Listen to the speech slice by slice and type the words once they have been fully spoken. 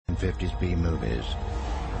1950s B-movies.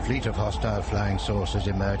 A fleet of hostile flying saucers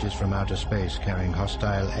emerges from outer space carrying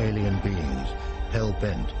hostile alien beings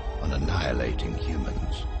hell-bent on annihilating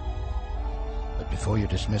humans. But before you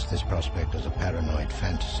dismiss this prospect as a paranoid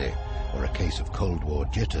fantasy or a case of Cold War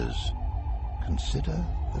jitters, consider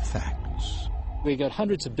the facts. We got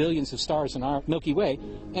hundreds of billions of stars in our Milky Way,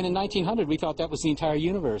 and in 1900 we thought that was the entire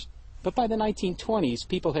universe. But by the 1920s,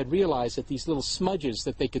 people had realized that these little smudges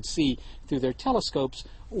that they could see through their telescopes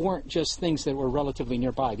weren't just things that were relatively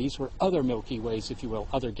nearby. These were other Milky Ways, if you will,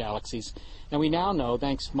 other galaxies. And we now know,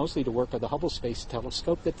 thanks mostly to work of the Hubble Space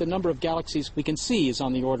Telescope, that the number of galaxies we can see is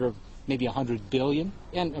on the order of maybe 100 billion.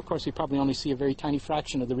 And, of course, we probably only see a very tiny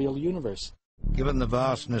fraction of the real universe. Given the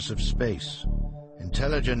vastness of space,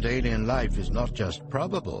 intelligent alien life is not just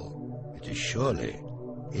probable, it is surely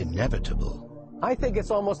inevitable. I think it's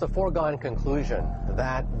almost a foregone conclusion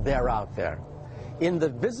that they're out there. In the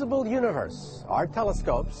visible universe, our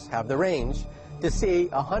telescopes have the range to see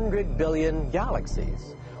 100 billion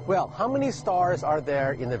galaxies. Well, how many stars are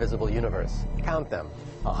there in the visible universe? Count them.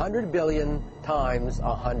 100 billion times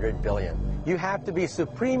 100 billion. You have to be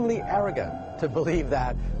supremely arrogant to believe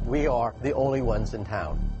that we are the only ones in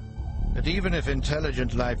town. But even if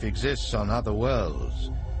intelligent life exists on other worlds,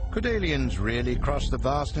 could aliens really cross the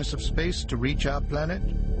vastness of space to reach our planet?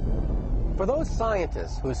 For those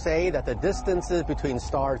scientists who say that the distances between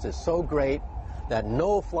stars is so great that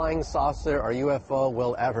no flying saucer or UFO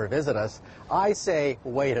will ever visit us, I say,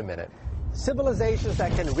 wait a minute. Civilizations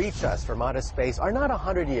that can reach us from outer space are not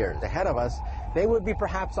 100 years ahead of us. They would be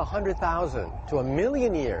perhaps 100,000 to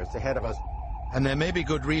 1,000,000 years ahead of us. And there may be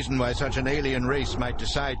good reason why such an alien race might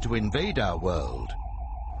decide to invade our world.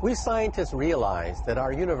 We scientists realize that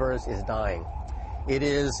our universe is dying. It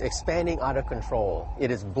is expanding out of control. It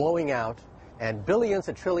is blowing out, and billions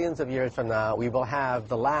and trillions of years from now, we will have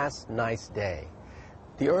the last nice day.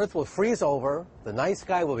 The Earth will freeze over, the night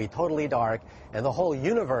sky will be totally dark, and the whole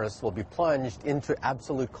universe will be plunged into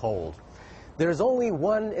absolute cold. There is only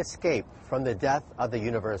one escape from the death of the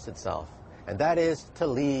universe itself, and that is to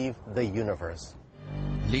leave the universe.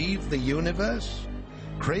 Leave the universe?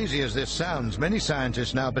 Crazy as this sounds, many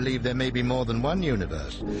scientists now believe there may be more than one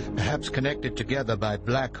universe, perhaps connected together by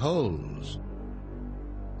black holes.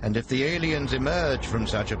 And if the aliens emerge from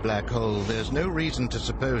such a black hole, there's no reason to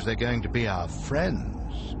suppose they're going to be our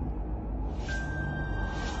friends.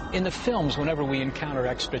 In the films, whenever we encounter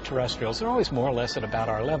extraterrestrials, they're always more or less at about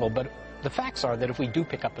our level, but the facts are that if we do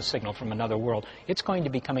pick up a signal from another world, it's going to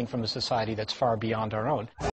be coming from a society that's far beyond our own.